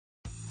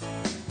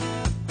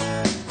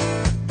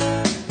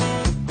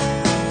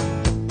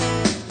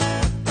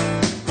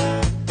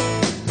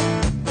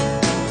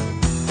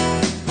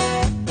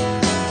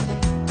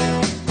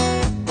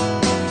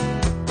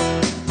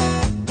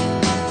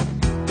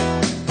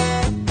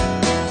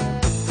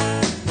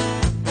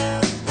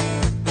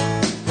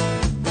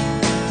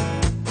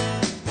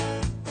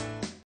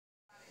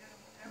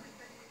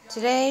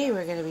Today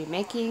we're going to be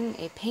making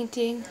a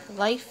painting,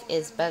 Life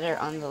is Better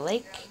on the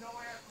Lake,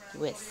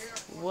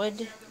 with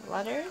wood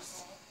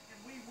letters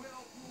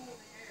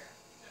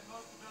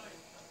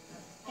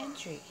and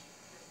tree.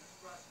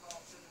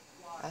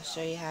 I'll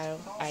show you how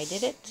I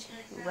did it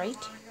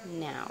right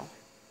now.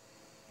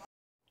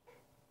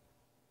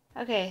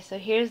 Okay, so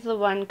here's the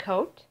one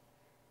coat.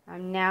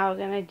 I'm now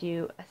going to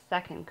do a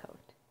second coat.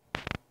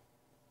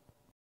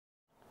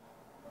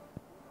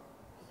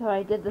 So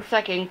I did the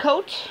second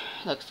coat.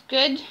 Looks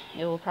good.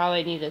 It will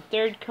probably need a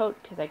third coat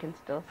because I can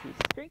still see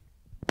streaks.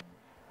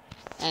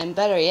 And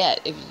better yet,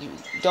 if you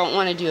don't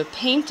want to do a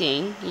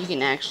painting, you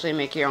can actually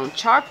make your own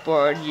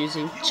chalkboard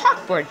using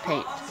chalkboard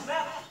paint.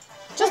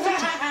 Just a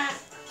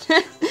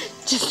tip.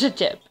 Just a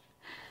tip.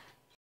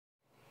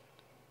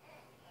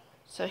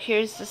 So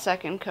here's the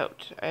second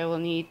coat. I will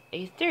need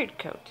a third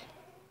coat.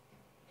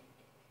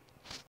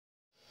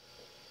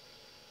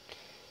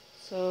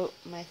 So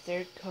my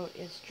third coat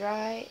is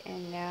dry,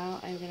 and now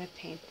I'm going to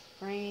paint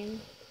the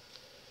frame.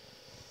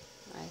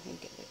 I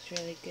think it looks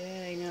really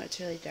good. I know it's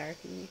really dark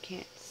and you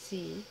can't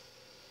see,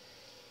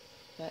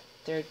 but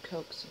third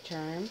coat's a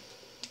charm.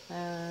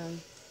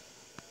 I'm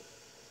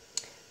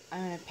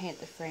going to paint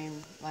the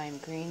frame lime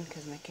green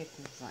because my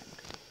kitchen's lime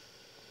green.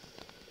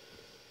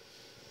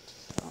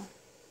 So,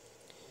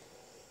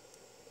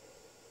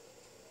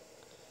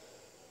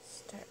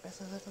 start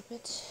with a little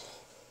bit.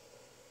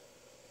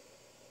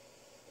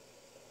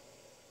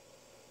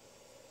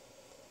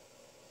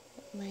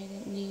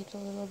 Might need a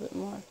little bit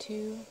more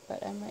too,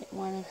 but I might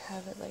want to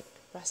have it like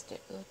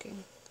rustic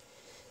looking.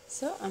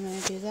 So I'm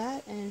going to do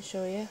that and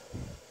show you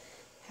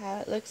how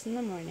it looks in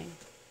the morning.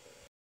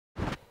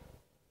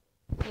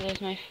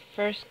 There's my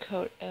first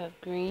coat of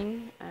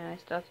green. I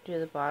still have to do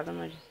the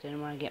bottom. I just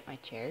didn't want to get my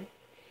chair.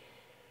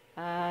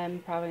 I'm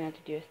probably going to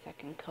have to do a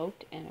second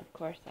coat, and of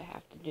course I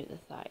have to do the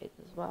sides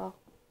as well.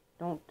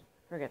 Don't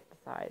forget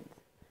the sides.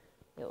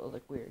 It will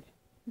look weird.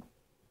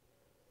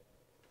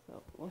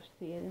 So we'll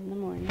see it in the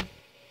morning.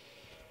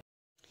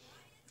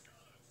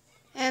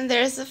 And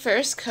there's the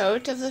first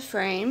coat of the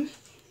frame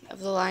of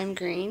the lime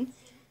green.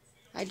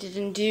 I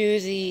didn't do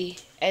the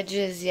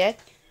edges yet.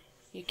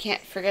 You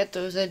can't forget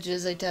those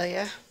edges, I tell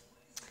ya.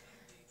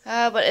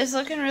 But it's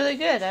looking really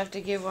good. I have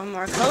to give one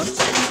more coat.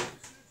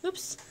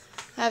 Oops.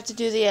 I have to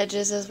do the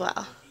edges as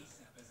well.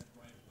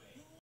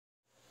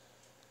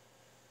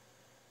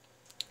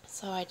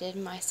 So I did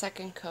my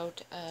second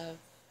coat of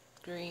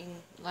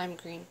lime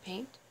green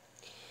paint.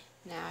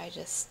 Now I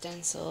just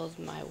stenciled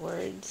my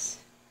words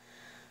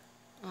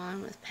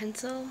on with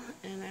pencil,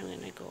 and I'm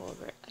going to go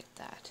over it like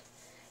that.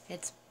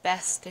 It's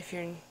best if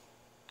you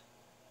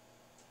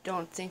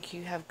don't think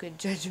you have good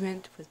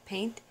judgment with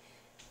paint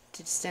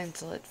to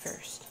stencil it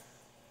first.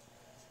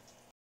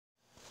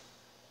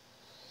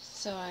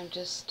 So I'm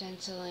just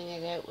stenciling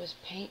it out with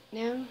paint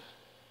now,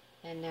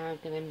 and now I'm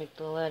going to make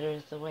the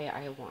letters the way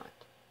I want.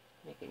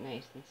 Make it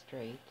nice and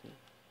straight and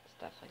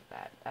stuff like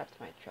that. That's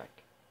my trick.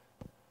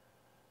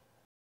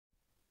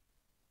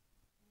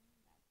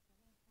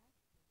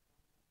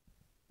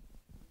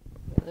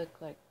 They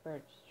look like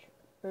birch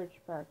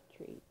bark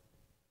trees.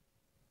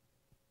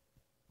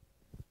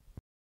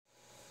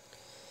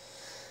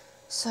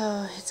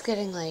 So it's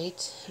getting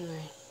late, and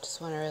I just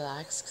want to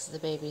relax because the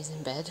baby's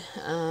in bed.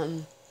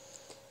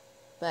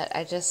 But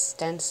I just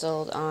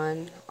stenciled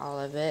on all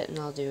of it, and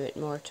I'll do it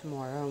more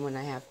tomorrow when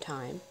I have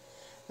time.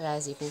 But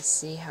as you can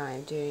see how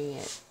I'm doing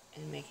it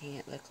and making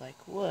it look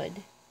like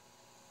wood,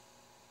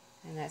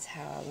 and that's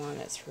how I want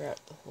it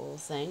throughout the whole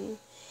thing.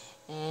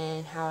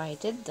 And how I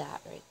did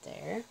that right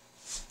there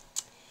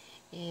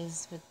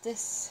is with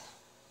this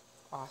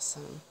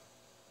awesome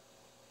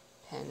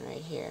pen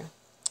right here.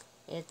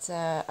 It's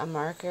a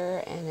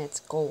marker, and it's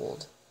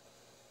gold,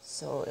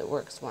 so it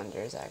works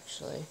wonders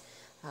actually.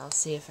 I'll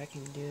see if I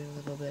can do it a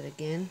little bit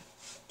again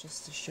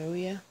just to show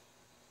you.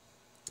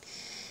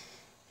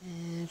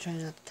 And try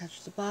not to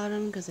touch the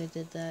bottom because I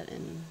did that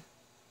and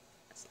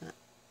it's not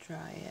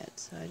dry yet.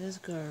 So I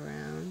just go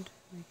around,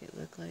 make it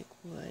look like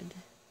wood.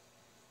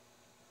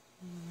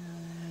 And now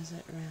that has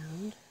it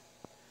round.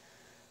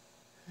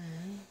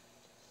 And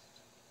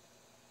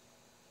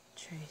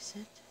just trace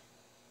it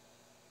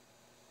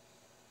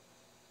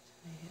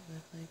to make it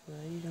look like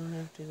wood. You don't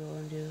have to go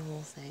and do the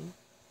whole thing.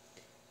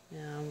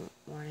 Now I'm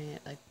wanting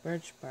it like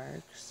birch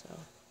bark, so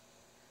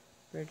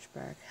birch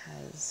bark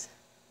has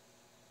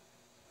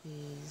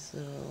these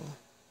little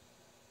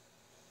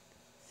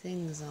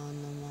things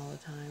on them all the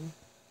time.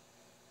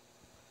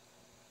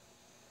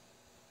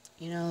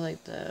 You know,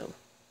 like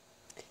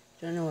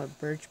don't know what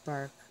birch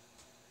bark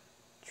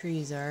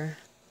trees are.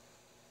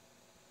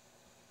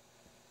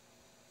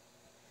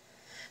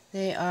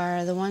 They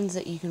are the ones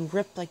that you can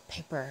rip like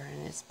paper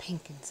and it's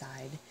pink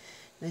inside.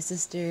 My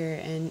sister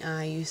and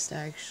I used to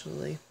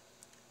actually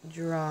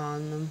draw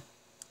on them.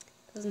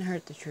 It doesn't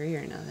hurt the tree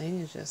or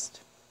nothing,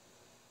 it's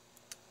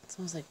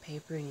almost like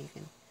paper and you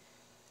can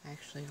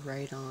actually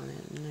write on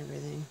it and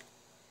everything.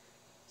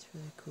 It's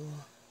really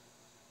cool.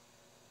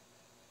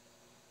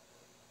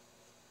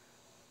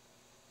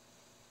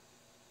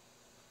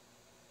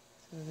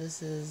 So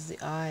this is the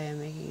eye. I'm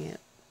making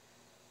it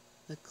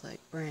look like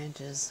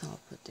branches all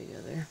put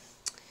together.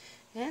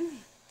 And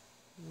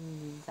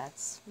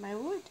that's my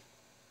wood.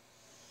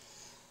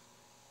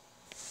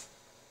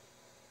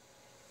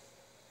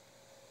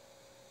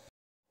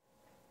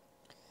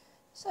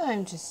 So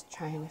I'm just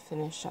trying to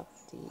finish up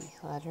the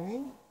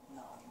lettering.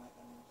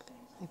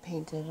 I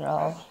painted it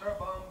all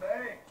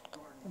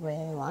the way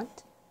I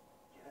want.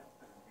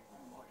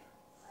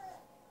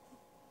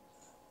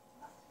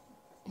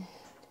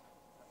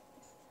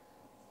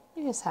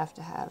 You just have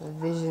to have a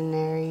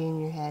visionary in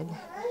your head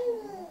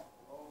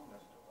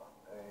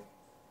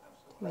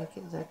to make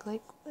it look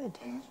like wood.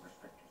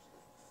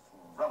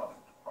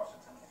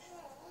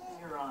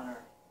 Your Honor,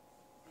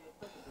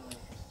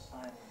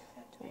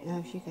 Don't know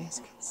if you guys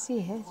can see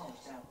it. I'm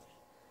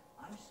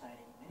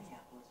citing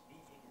Minneapolis v.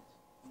 Higgins,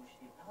 in which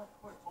the appellate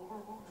court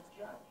overruled a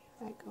judge.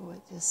 I go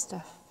with this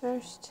stuff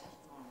first,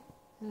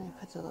 and I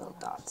put the little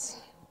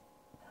dots.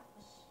 That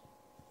was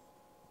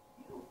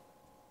you.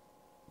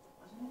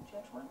 Wasn't it,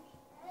 Judge Williams?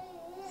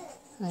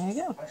 There you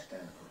go.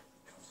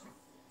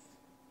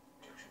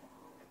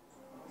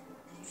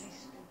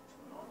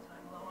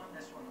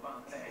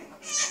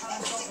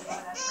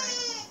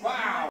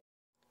 Wow!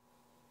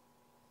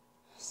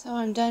 So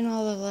I'm done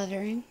all the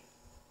lettering.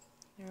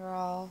 They're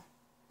all...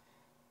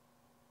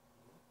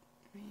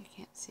 You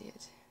can't see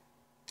it.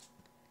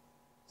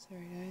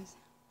 Sorry guys.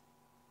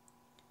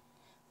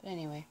 But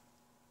anyway,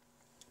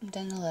 I'm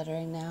done the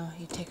lettering now.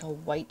 You take a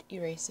white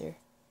eraser,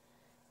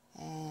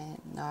 and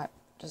not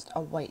just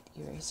a white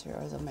eraser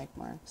or the meg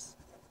marks,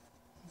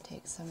 and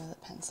take some of the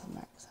pencil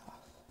marks off.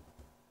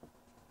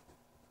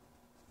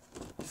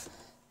 You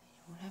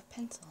won't have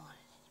pencil on it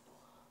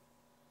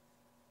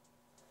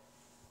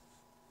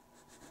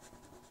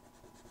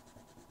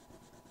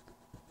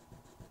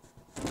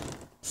anymore.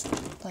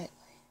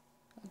 Lightly.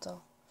 That's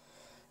all.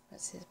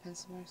 Let's see the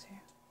pencil marks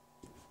here.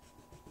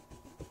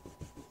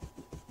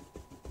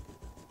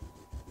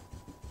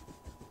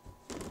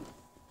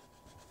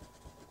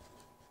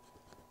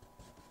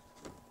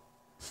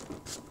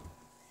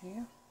 There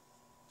you go.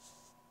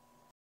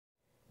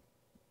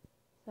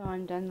 So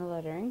I'm done the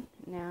lettering.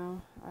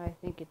 Now I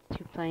think it's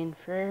too plain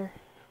for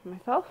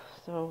myself,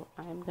 so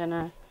I'm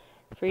gonna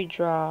free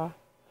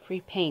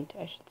paint,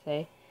 I should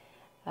say,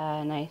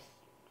 a nice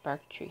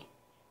bark tree,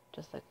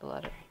 just like the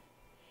lettering.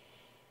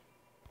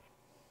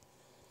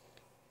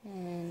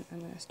 And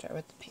I'm gonna start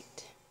with the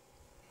paint.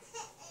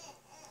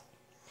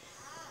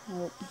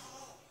 Nope.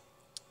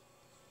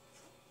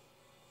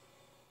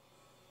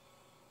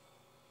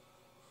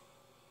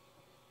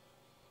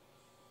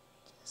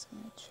 Just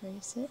gonna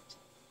trace it.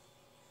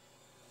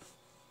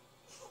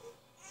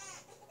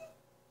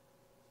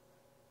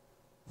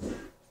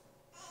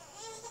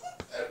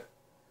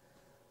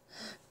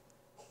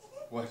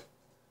 What?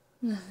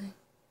 Nothing.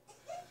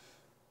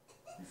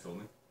 You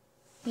filming?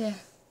 Yeah.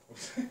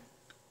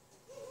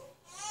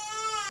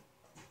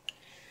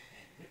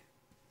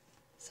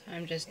 So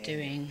I'm just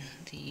doing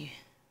the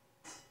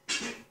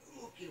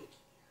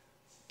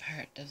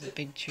part of the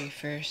big tree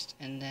first,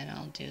 and then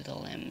I'll do the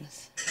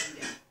limbs.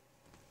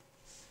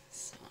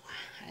 So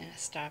I'm gonna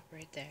stop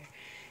right there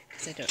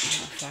because I don't know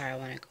how far I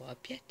want to go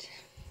up yet.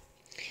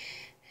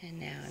 And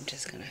now I'm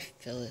just gonna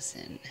fill this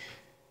in.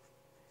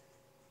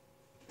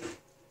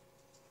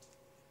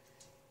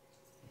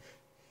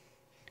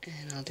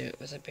 And I'll do it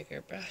with a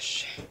bigger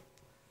brush,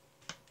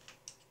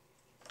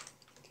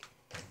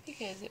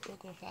 because it will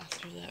go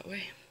faster that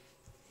way.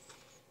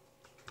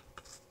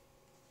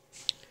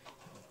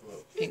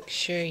 Make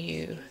sure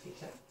you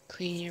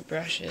clean your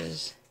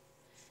brushes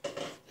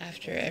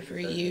after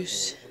every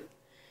use,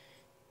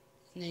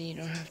 and then you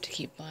don't have to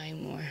keep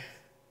buying more,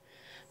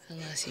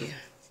 unless you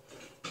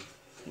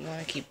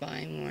want to keep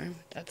buying more.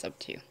 That's up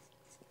to you.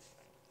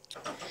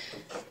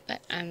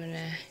 But I'm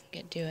gonna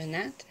get doing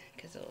that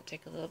because it will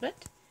take a little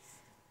bit.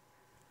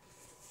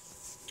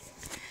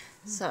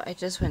 So I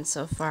just went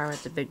so far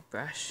with the big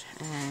brush,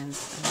 and I'm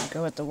going to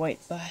go with the white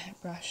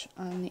brush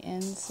on the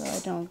end so I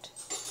don't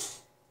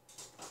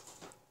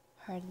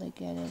hardly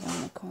get it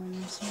on the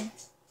corners here.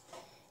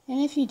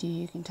 And if you do,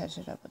 you can touch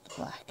it up with the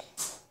black.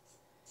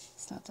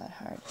 It's not that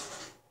hard.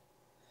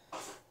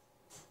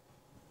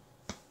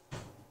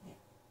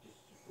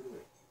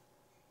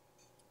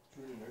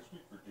 Tune in next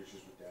week for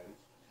Dishes with Daddy.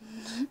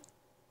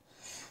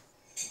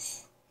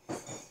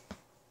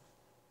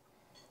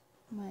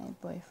 My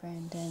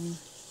boyfriend and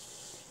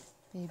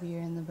baby are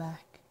in the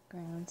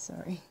background,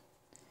 sorry.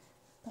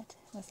 But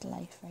that's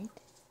life, right?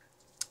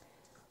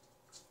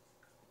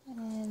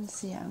 And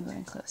see, I'm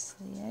going close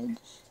to the edge,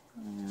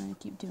 and I'm going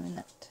to keep doing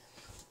that.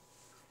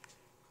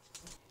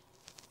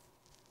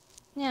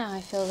 Now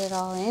I filled it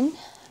all in.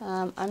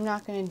 I'm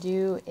not going to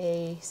do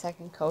a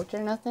second coat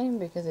or nothing,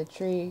 because a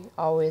tree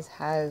always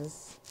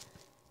has,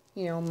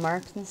 you know,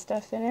 marks and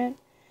stuff in it.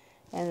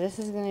 And this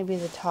is going to be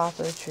the top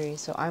of the tree,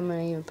 so I'm going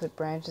to even put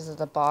branches at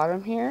the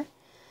bottom here.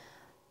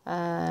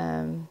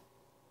 Because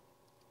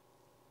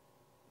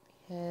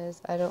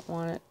I don't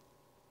want it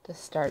to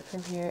start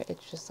from here.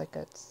 It's just like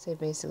a, say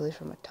basically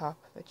from the top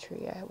of a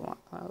tree. I want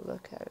to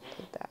look at it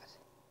like that.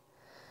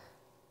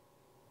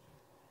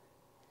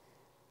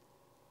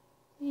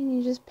 And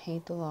you just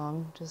paint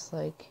along just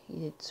like you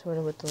did sort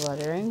of with the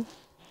lettering.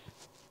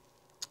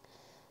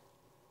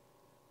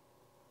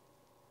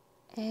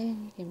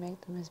 And you can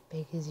make them as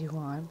big as you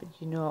want, but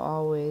you know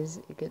always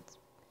it gets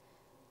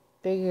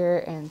bigger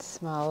and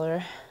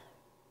smaller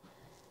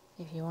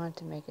if you want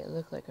to make it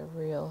look like a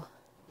real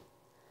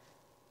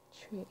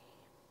tree.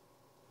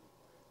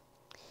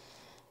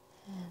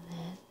 And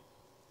then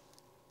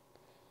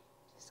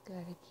just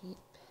gotta keep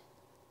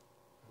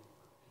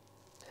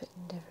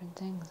putting different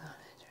things on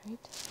it,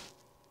 right?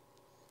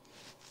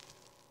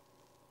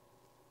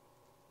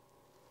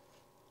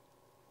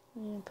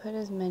 You can put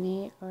as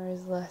many or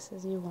as less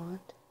as you want.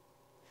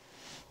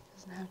 It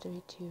doesn't have to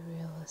be too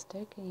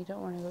realistic, and you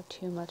don't want to go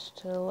too much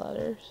to the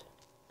letters.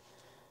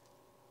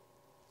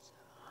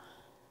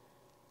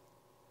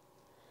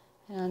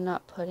 And I'm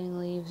not putting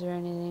leaves or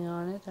anything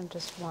on it. I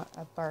just want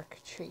a bark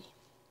tree.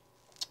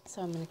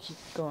 So I'm going to keep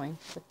going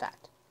with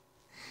that.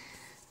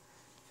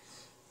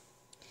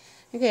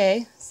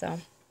 Okay, so,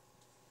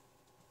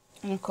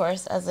 and of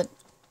course,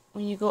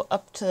 when you go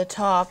up to the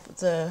top,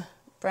 the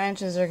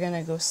branches are going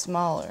to go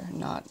smaller,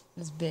 not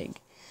as big.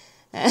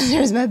 And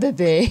there's my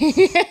baby.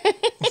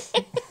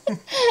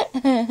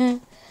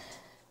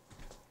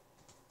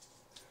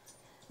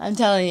 I'm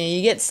telling you,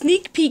 you get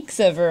sneak peeks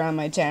of her on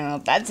my channel.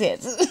 That's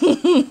it.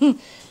 So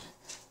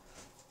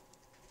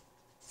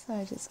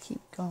I just keep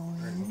going.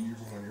 Alright, look, you're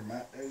going on your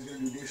mat. Daddy's gonna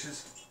do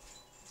dishes.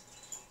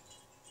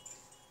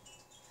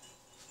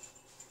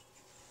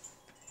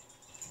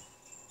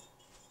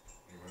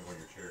 You want to go on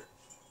your chair.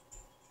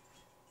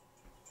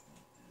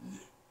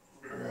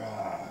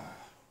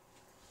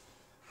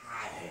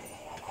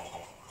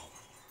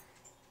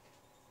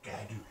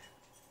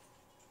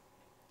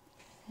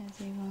 As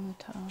you go on the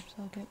tops,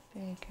 they'll get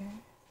bigger.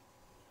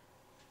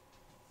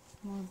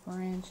 More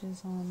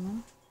branches on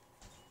them.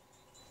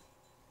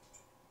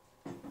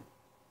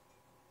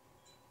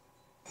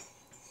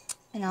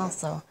 And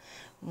also,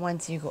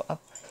 once you go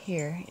up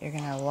here, you're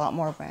going to have a lot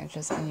more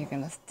branches and you're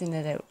going to thin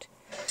it out.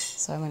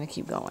 So I'm going to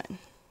keep going.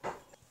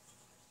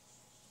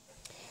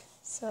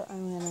 So I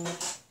know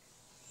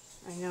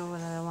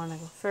that I want to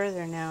go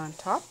further now on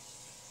top.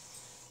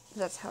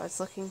 That's how it's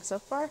looking so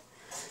far.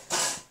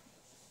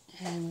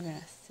 And I'm going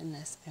to thin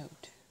this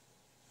out.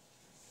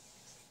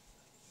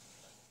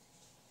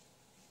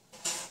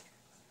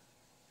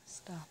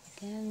 Stop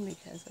again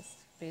because it's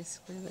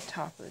basically the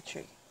top of the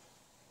tree.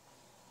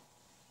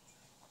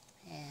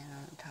 And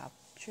on the top of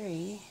the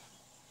tree,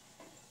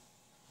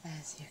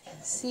 as you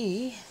can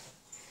see,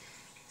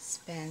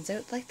 spans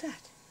out like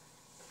that.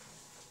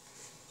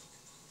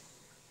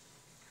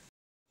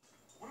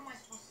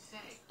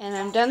 And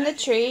I'm done the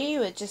tree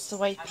with just the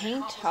white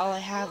paint. All I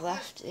have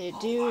left to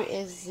do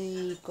is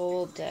the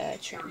gold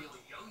trim.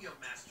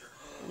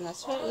 And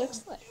that's what it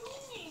looks like.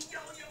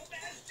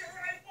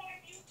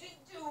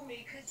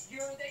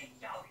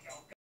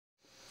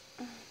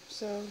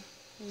 So,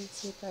 you can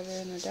see better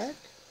in the dark.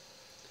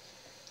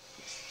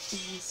 You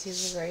can see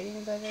the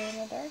writing better in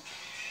the dark.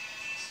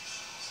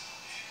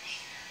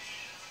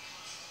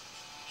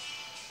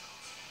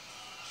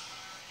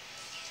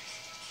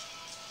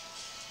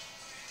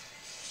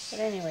 But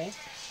anyway,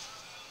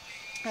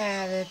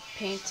 the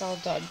paint's all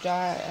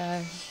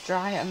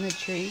dry on the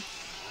tree,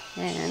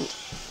 and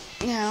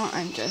now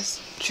I'm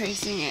just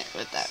tracing it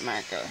with that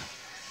marker.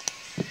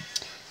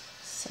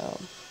 So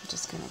I'm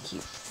just gonna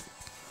keep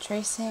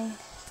tracing,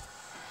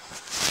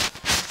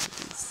 as you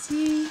can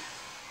see.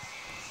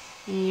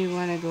 And you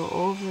want to go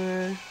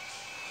over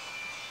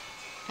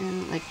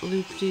and like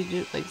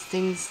loop-de-loop, like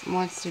things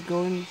wants to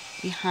go in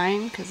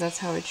behind, because that's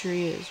how a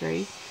tree is,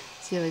 right?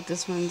 See, like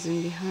this one's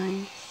in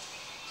behind.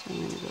 So I'm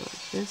going to go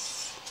like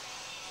this,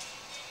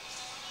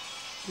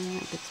 and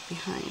that gets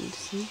behind,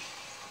 see?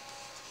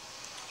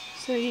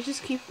 So you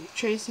just keep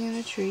tracing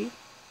the tree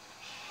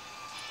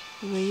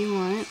the way you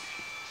want it,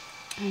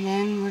 and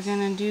then we're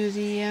going to do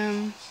the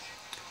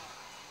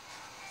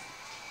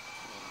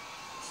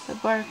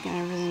bark and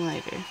everything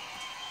later.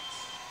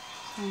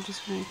 So I'm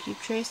just going to keep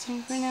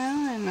tracing for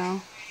now, and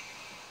I'll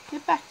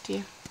get back to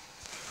you.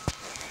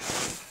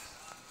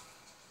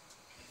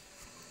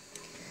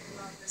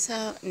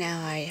 So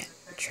now I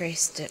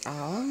traced it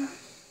all,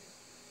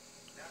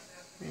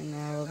 and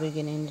now we're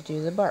beginning to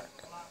do the bark.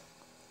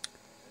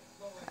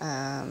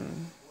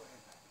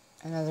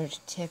 Another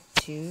tip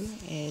too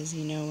is,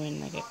 you know, when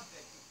like a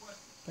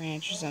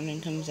branch or something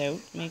comes out,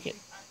 make it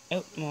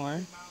out more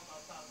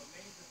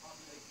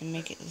and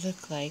make it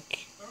look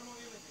like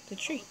the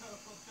tree.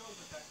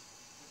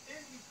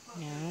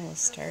 Now we'll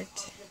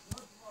start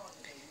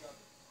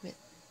with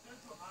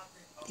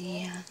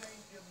the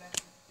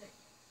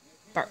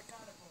bark.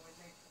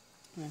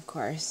 And of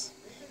course,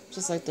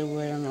 just like the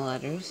wood on the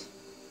letters,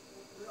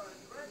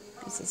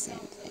 it's the same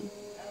thing.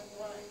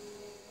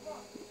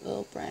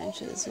 Little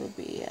branches will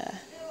be a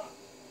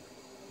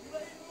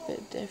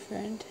bit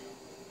different.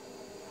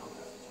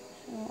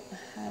 I won't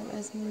have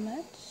as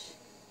much.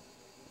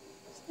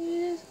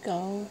 You just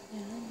go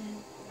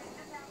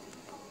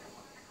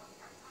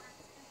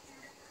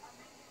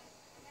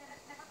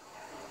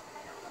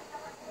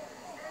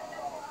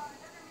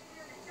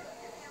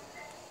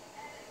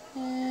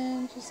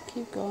and just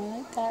keep going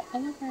like that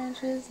on the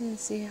branches and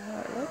see how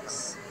it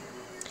looks.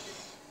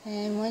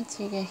 And once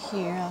you get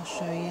here, I'll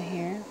show you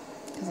here,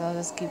 because I'll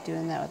just keep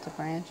doing that with the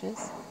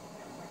branches.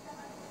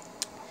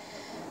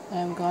 What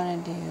I'm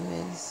going to do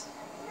is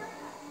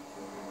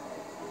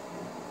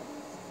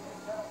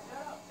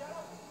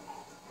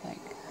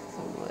like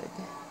the wood.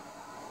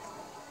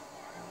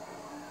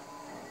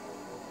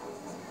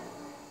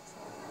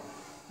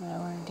 What I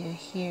want to do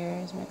here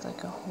is make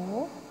like a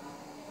hole.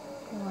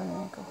 If you want to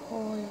make a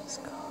hole, you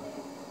just go.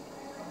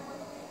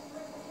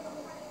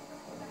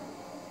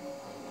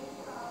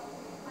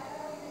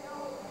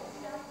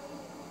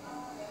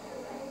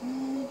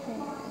 And bring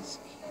this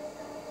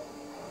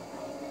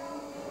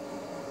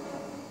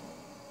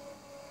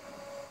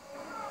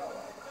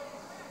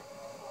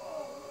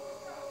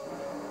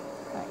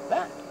like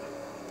that.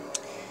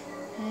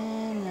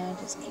 And now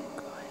just keep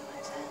going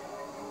with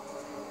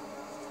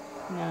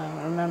it.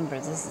 Now remember,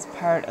 this is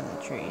part of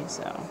the tree,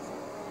 so.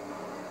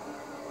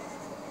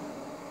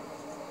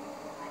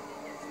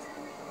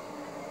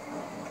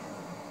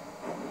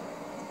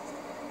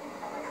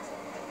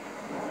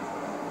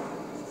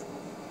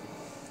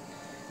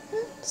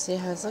 See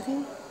how it's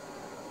looking?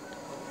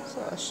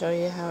 So I'll show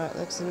you how it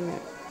looks in a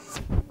minute.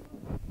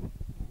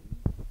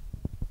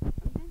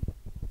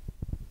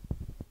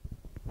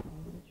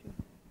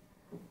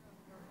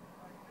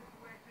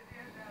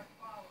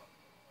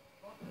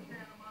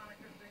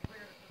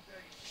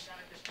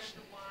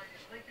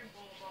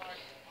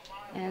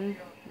 And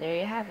there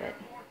you have it.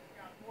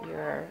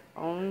 Your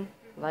own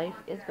life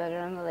is better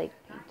on the lake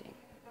painting.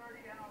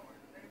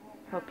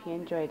 Hope you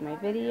enjoyed my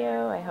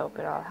video. I hope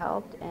it all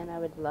helped, and I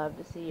would love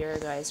to see your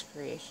guys'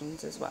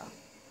 creations as well.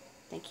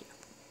 Thank you.